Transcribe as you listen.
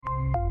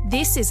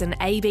This is an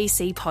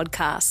ABC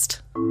podcast.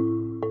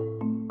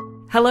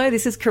 Hello,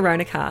 this is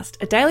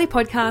CoronaCast, a daily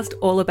podcast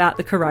all about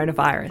the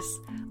coronavirus.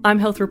 I'm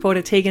health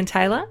reporter Tegan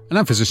Taylor. And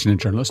I'm physician and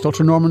journalist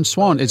Dr. Norman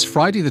Swan. It's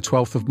Friday the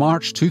 12th of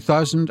March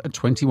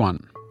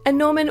 2021. And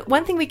Norman,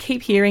 one thing we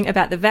keep hearing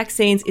about the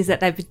vaccines is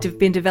that they've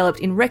been developed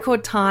in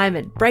record time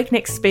and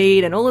breakneck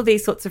speed and all of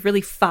these sorts of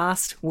really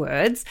fast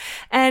words.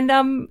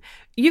 And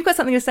you've got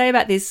something to say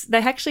about this. They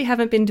actually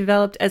haven't been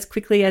developed as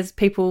quickly as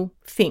people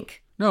think.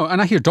 No,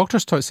 and I hear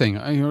doctors saying,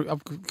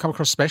 I've come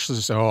across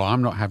specialists who say,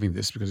 I'm not having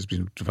this because it's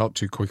been developed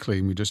too quickly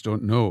and we just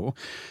don't know.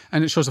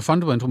 And it shows a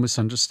fundamental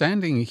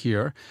misunderstanding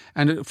here,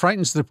 and it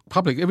frightens the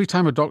public. Every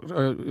time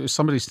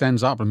somebody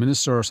stands up, a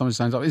minister or somebody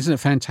stands up, isn't it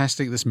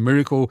fantastic, this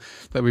miracle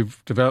that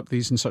we've developed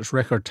these in such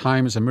record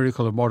time, it's a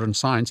miracle of modern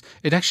science.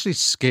 It actually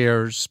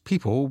scares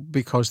people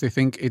because they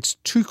think it's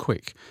too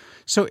quick.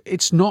 So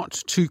it's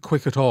not too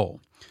quick at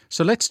all.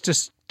 So let's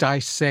just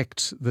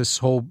dissect this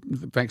whole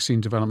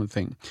vaccine development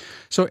thing.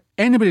 So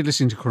anybody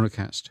listening to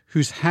CoronaCast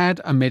who's had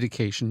a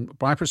medication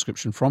by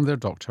prescription from their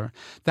doctor,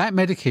 that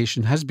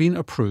medication has been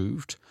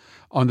approved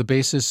on the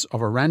basis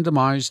of a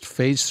randomised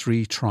phase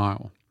 3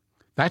 trial.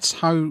 That's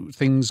how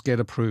things get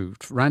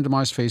approved,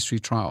 randomised phase 3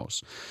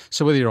 trials.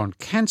 So whether you're on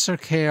cancer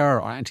care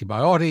or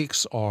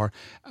antibiotics or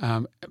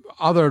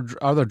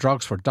other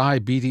drugs for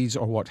diabetes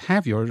or what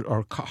have you,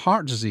 or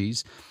heart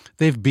disease,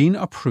 they've been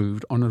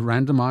approved on a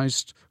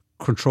randomised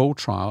control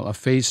trial, a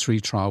phase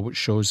 3 trial, which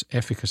shows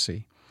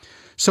efficacy.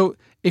 So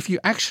if you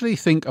actually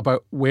think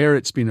about where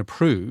it's been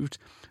approved,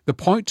 the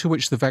point to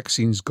which the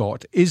vaccines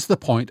got is the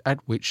point at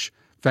which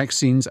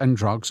vaccines and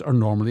drugs are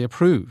normally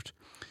approved.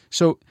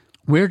 So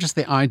where does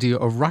the idea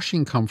of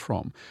rushing come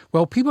from?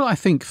 Well, people, I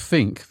think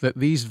that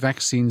these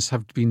vaccines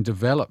have been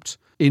developed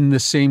in the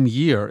same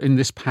year, in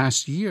this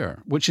past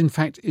year, which in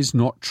fact is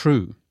not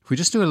true. If we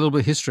just do a little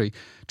bit of history,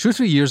 2 or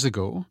 3 years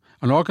ago,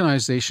 an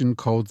organisation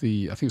called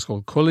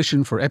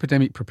Coalition for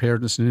Epidemic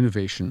Preparedness and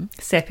Innovation,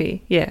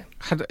 CEPI, yeah,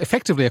 had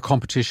effectively a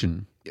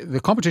competition.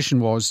 The competition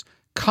was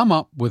come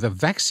up with a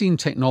vaccine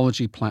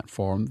technology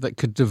platform that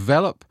could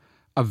develop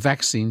a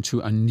vaccine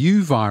to a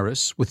new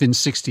virus within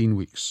 16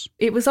 weeks.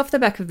 It was off the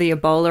back of the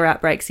Ebola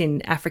outbreaks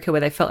in Africa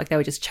where they felt like they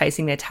were just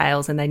chasing their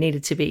tails and they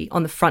needed to be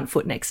on the front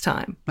foot next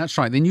time. That's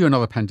right. They knew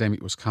another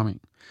pandemic was coming.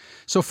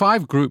 So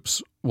 5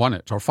 groups won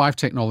it, or 5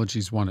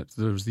 technologies won it.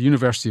 There was the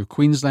University of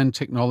Queensland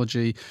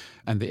technology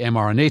and the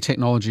mRNA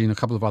technology and a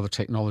couple of other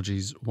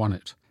technologies won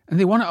it. And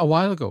they won it a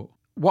while ago.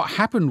 What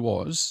happened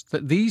was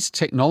that these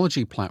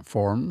technology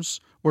platforms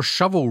were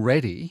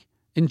shovel-ready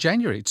in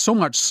January. So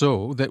much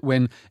so that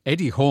when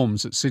Eddie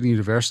Holmes at Sydney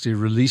University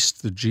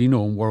released the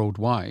genome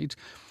worldwide,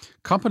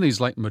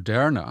 companies like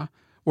Moderna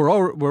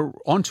were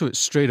onto it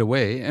straight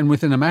away, and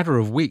within a matter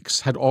of weeks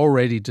had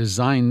already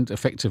designed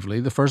effectively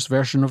the first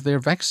version of their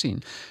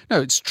vaccine. Now,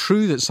 it's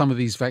true that some of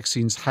these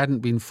vaccines hadn't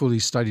been fully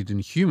studied in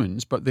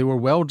humans, but they were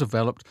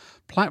well-developed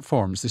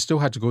platforms. They still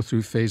had to go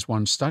through phase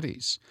 1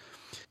 studies.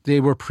 They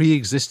were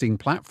pre-existing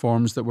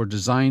platforms that were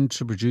designed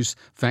to produce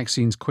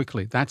vaccines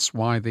quickly. That's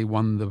why they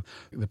won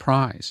the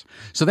prize.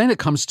 So then it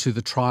comes to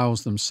the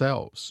trials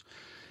themselves.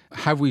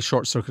 Have we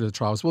short-circuited the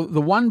trials? Well,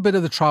 the one bit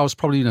of the trials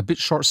probably a bit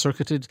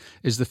short-circuited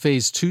is the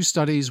phase 2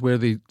 studies where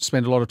they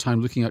spend a lot of time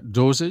looking at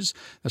doses.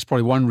 That's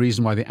probably one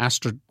reason why the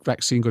Astra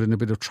vaccine got in a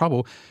bit of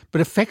trouble.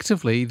 But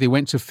effectively, they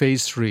went to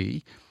phase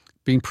 3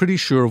 being pretty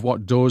sure of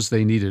what dose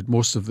they needed in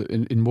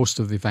most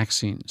of the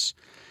vaccines.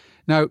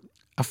 Now,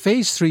 a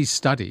phase 3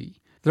 study,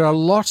 there are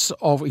lots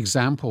of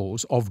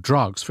examples of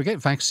drugs, forget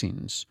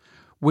vaccines,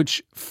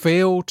 which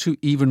fail to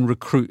even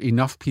recruit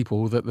enough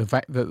people that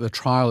the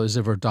trial is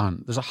ever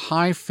done. There's a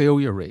high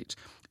failure rate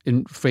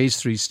in phase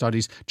 3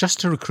 studies just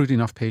to recruit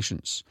enough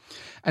patients.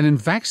 And in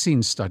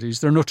vaccine studies,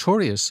 they're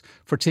notorious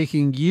for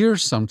taking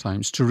years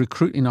sometimes to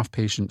recruit enough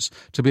patients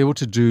to be able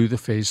to do the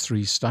phase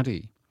 3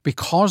 study.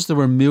 Because there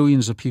were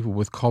millions of people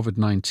with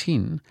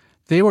COVID-19,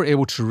 they were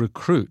able to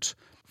recruit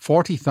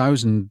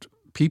 40,000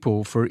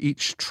 people for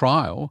each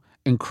trial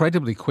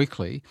incredibly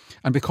quickly,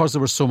 and because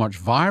there was so much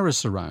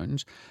virus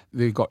around,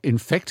 they got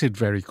infected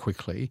very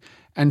quickly,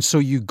 and so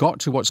you got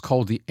to what's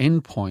called the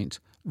endpoint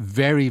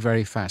very,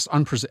 very fast,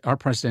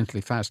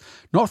 unprecedentedly fast,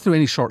 not through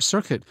any short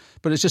circuit,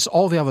 but it's just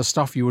all the other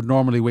stuff you would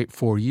normally wait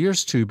 4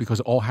 years to because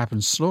it all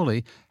happens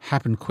slowly,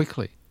 happened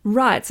quickly.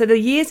 Right, so the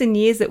years and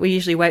years that we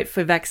usually wait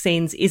for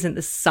vaccines isn't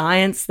the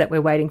science that we're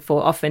waiting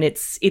for. Often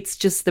it's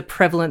just the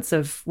prevalence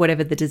of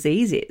whatever the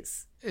disease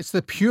is. It's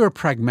the pure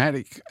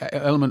pragmatic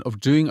element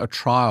of doing a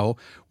trial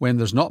when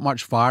there's not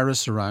much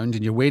virus around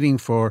and you're waiting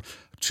for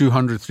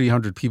 200,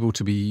 300 people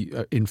to be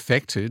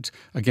infected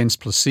against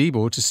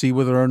placebo to see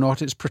whether or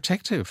not it's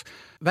protective.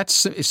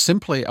 It's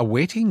simply a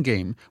waiting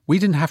game. We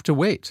didn't have to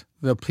wait.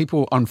 The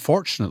people,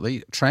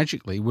 unfortunately,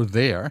 tragically, were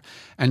there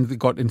and they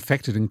got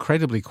infected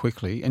incredibly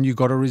quickly and you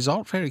got a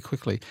result very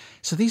quickly.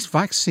 So these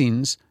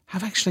vaccines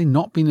have actually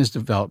not been as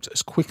developed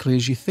as quickly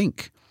as you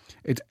think.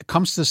 It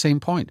comes to the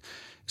same point.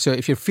 So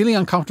if you're feeling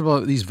uncomfortable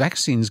about these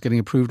vaccines getting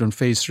approved on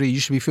phase 3, you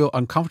should feel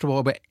uncomfortable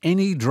about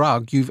any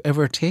drug you've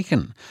ever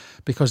taken,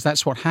 because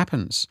that's what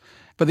happens.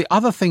 But the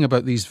other thing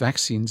about these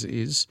vaccines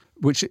is,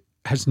 which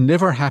has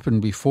never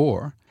happened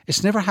before,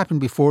 it's never happened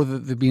before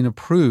that they've been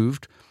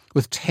approved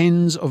with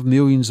tens of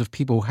millions of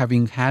people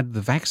having had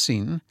the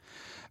vaccine,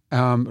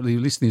 at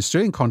least in the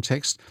Australian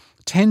context.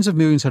 Tens of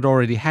millions had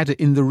already had it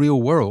in the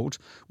real world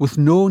with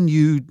no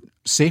new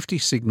safety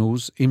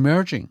signals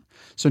emerging.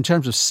 So in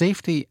terms of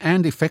safety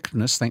and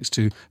effectiveness, thanks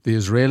to the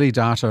Israeli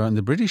data and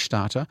the British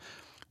data,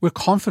 we're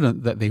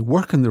confident that they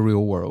work in the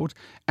real world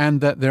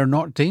and that they're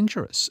not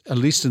dangerous, at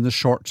least in the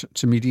short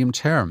to medium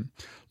term.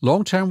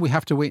 Long term, we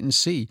have to wait and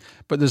see.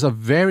 But there's a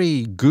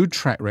very good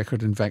track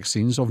record in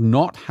vaccines of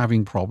not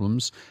having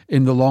problems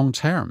in the long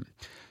term.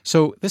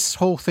 So this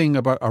whole thing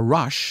about a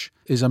rush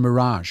is a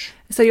mirage.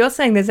 So you're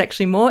saying there's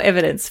actually more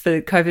evidence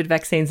for COVID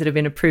vaccines that have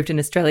been approved in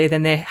Australia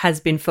than there has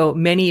been for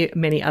many,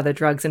 many other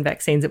drugs and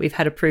vaccines that we've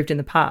had approved in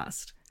the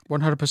past?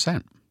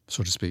 100%,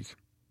 so to speak.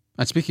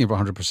 And speaking of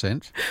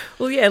 100%...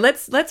 Well, yeah,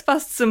 let's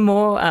bust some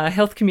more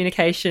health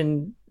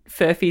communication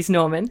furfies,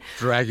 Norman.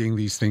 Dragging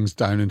these things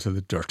down into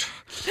the dirt.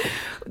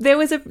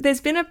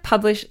 There's been a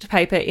published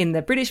paper in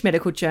the British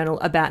Medical Journal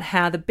about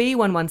how the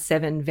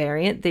B117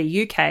 variant,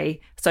 the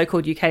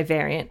so-called UK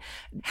variant,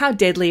 how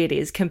deadly it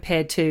is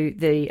compared to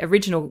the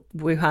original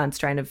Wuhan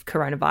strain of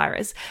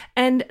coronavirus.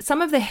 And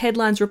some of the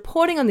headlines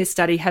reporting on this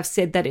study have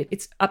said that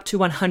it's up to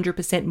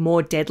 100%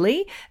 more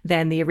deadly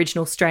than the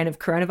original strain of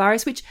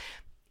coronavirus, which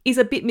is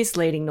a bit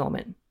misleading,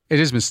 Norman. It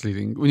is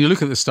misleading. When you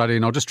look at the study,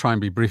 and I'll just try and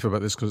be brief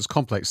about this because it's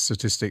complex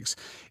statistics,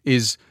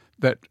 is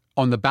that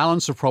on the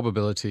balance of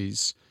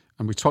probabilities,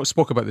 and we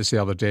spoke about this the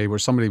other day where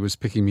somebody was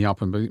picking me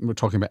up and we're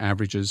talking about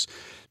averages,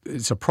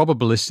 it's a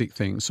probabilistic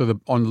thing.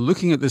 So on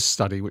looking at this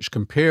study, which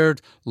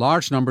compared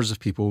large numbers of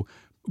people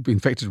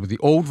infected with the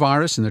old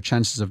virus and their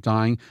chances of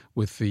dying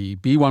with the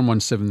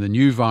B117, the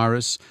new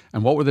virus,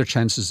 and what were their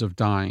chances of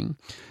dying,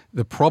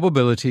 the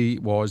probability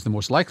was, the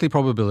most likely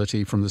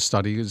probability from the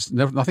study, is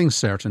nothing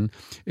certain,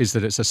 is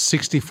that it's a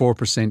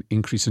 64%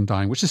 increase in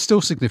dying, which is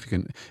still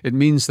significant. It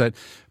means that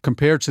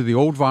compared to the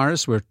old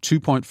virus, where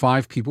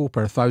 2.5 people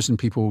per 1,000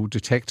 people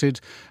detected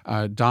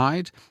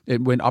died,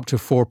 it went up to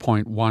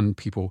 4.1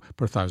 people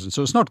per 1,000.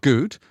 So it's not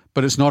good,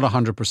 but it's not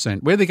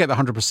 100%. Where they get the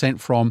 100%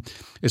 from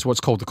is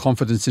what's called the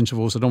confidence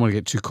intervals. I don't want to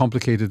get too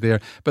complicated there,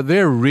 but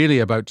they're really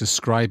about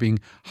describing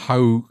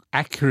how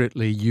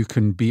accurately you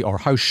can be or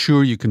how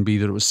sure you can be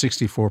that it was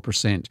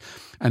 64%.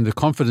 And the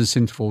confidence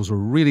intervals were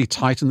really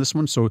tight in this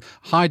one, so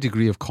high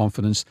degree of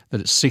confidence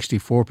that it's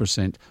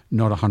 64%,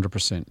 not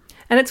 100%.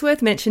 And it's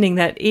worth mentioning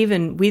that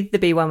even with the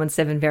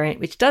B117 variant,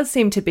 which does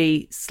seem to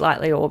be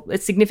slightly or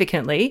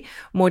significantly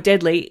more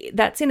deadly,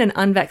 that's in an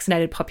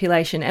unvaccinated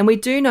population. And we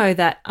do know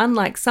that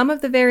unlike some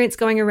of the variants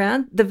going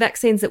around, the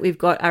vaccines that we've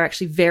got are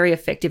actually very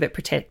effective at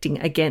protecting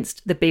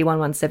against the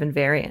B117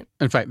 variant.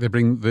 In fact, they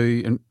bring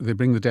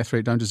the death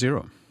rate down to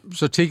zero.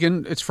 So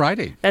Tegan, it's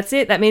Friday. That's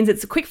it. That means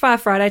it's a quickfire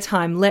Friday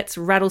time. Let's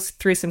rattle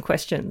through some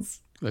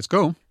questions. Let's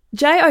go.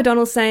 Jay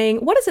O'Donnell saying,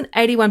 what does an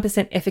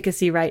 81%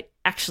 efficacy rate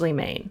actually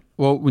mean?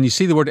 Well, when you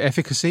see the word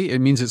efficacy, it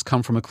means it's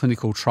come from a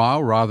clinical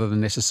trial rather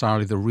than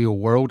necessarily the real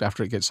world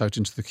after it gets out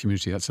into the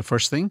community. That's the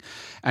first thing.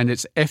 And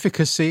it's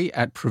efficacy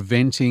at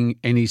preventing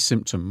any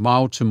symptom,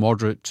 mild to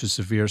moderate to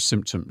severe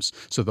symptoms.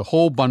 So the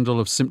whole bundle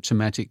of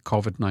symptomatic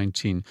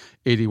COVID-19,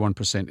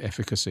 81%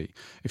 efficacy.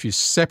 If you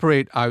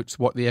separate out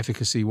what the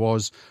efficacy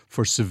was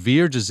for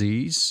severe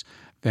disease,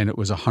 then it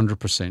was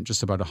 100%,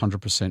 just about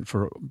 100%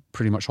 for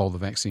pretty much all the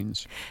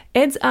vaccines.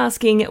 Ed's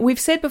asking, we've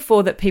said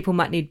before that people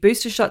might need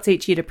booster shots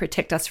each year to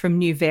protect us from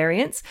new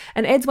variants.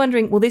 And Ed's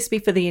wondering, will this be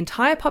for the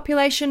entire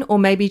population or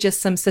maybe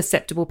just some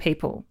susceptible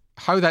people?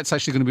 How that's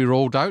actually going to be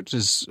rolled out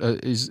is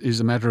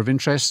a matter of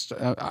interest.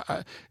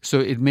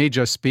 So it may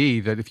just be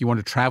that if you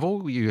want to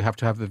travel, you have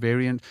to have the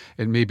variant.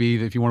 It may be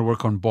that if you want to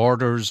work on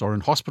borders or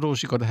in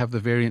hospitals, you've got to have the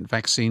variant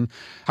vaccine.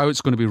 How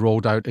it's going to be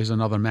rolled out is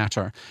another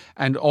matter.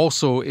 And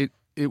also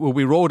it will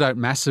be rolled out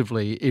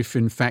massively if,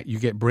 in fact, you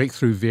get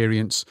breakthrough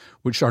variants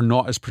which are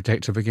not as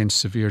protective against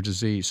severe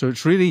disease. So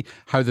it's really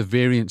how the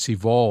variants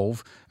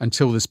evolve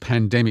until this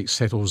pandemic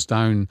settles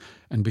down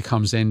and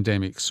becomes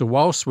endemic. So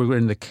whilst we're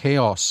in the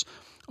chaos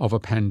of a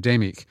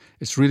pandemic,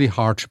 it's really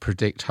hard to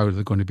predict how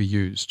they're going to be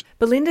used.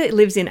 Belinda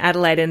lives in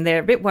Adelaide and they're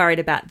a bit worried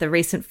about the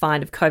recent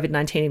find of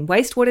COVID-19 in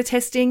wastewater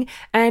testing,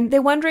 and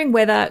they're wondering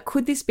whether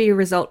could this be a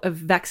result of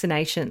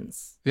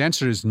vaccinations? The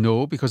answer is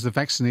no, because the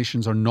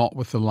vaccinations are not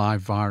with the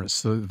live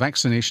virus. The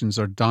vaccinations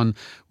are done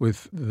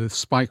with the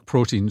spike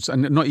proteins,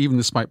 and not even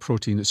the spike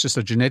protein, it's just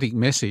a genetic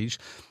message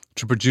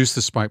to produce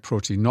the spike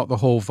protein, not the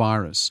whole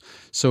virus.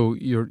 So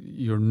you're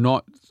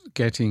not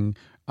getting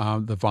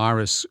the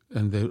virus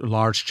and the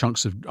large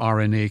chunks of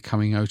RNA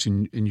coming out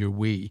in your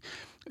wee.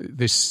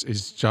 This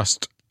is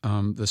just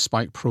the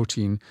spike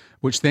protein,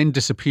 which then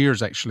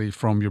disappears actually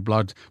from your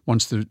blood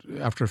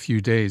after a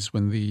few days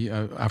when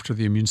after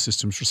the immune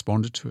system's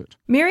responded to it.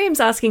 Miriam's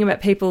asking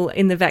about people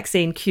in the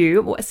vaccine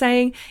queue,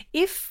 saying,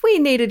 if we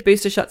needed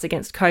booster shots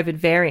against COVID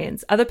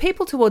variants, are the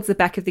people towards the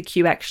back of the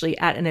queue actually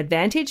at an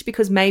advantage?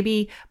 Because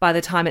maybe by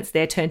the time it's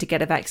their turn to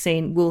get a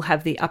vaccine, we'll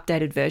have the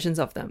updated versions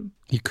of them.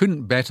 You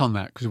couldn't bet on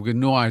that because we've got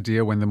no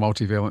idea when the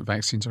multivalent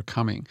vaccines are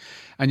coming.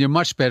 And you're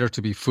much better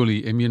to be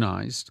fully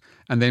immunised.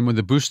 And then when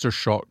the booster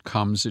shot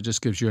comes, it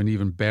just gives you an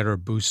even better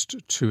boost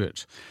to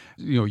it.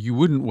 You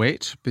wouldn't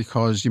wait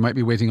because you might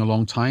be waiting a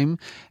long time,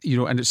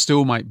 and it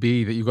still might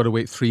be that you've got to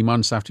wait 3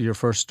 months after your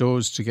first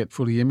dose to get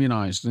fully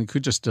immunised. And it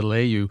could just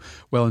delay you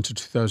well into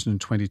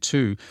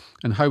 2022.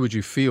 And how would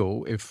you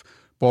feel if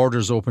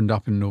borders opened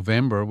up in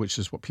November, which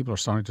is what people are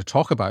starting to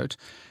talk about,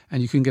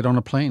 and you can get on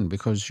a plane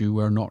because you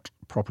were not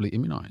properly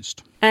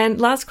immunised? And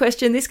last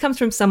question, this comes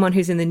from someone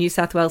who's in the New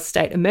South Wales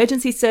State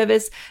Emergency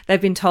Service. They've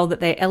been told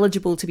that they're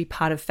eligible to be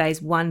part of Phase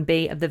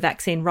 1B of the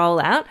vaccine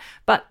rollout,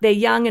 but they're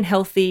young and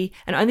healthy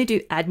and only do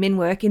admin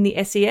work in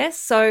the SES.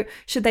 So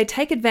should they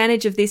take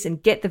advantage of this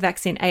and get the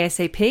vaccine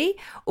ASAP,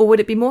 or would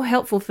it be more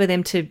helpful for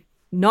them to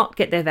not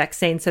get their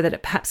vaccine so that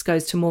it perhaps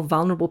goes to more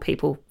vulnerable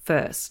people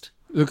first?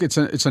 Look, it's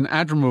an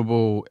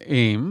admirable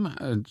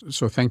aim,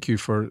 so thank you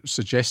for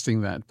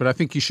suggesting that. But I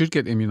think you should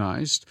get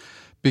immunised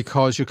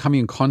because you're coming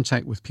in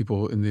contact with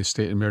people in the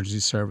State Emergency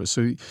Service.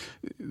 So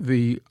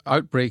the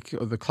outbreak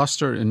of the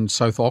cluster in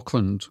South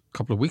Auckland a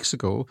couple of weeks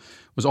ago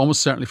was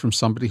almost certainly from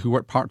somebody who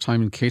worked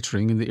part-time in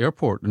catering in the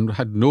airport and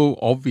had no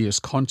obvious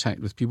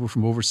contact with people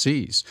from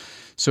overseas.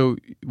 So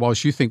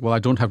whilst you think, well, I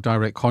don't have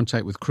direct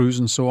contact with crews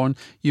and so on,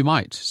 you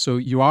might. So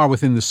you are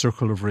within the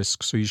circle of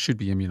risk, so you should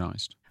be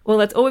immunised. Well,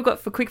 that's all we've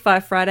got for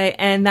Quickfire Friday,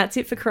 and that's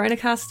it for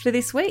Coronacast for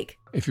this week.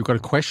 If you've got a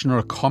question or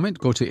a comment,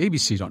 go to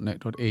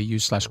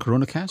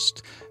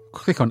abc.net.au/coronacast.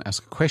 Click on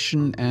Ask a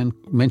Question and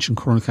mention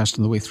Coronacast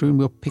on the way through, and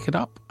we'll pick it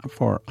up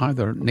for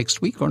either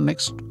next week or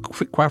next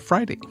Quickfire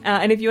Friday.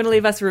 And if you want to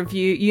leave us a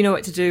review, you know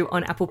what to do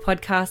on Apple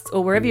Podcasts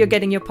or wherever you're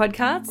getting your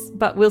podcasts.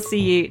 But we'll see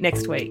you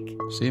next week.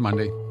 See you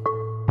Monday.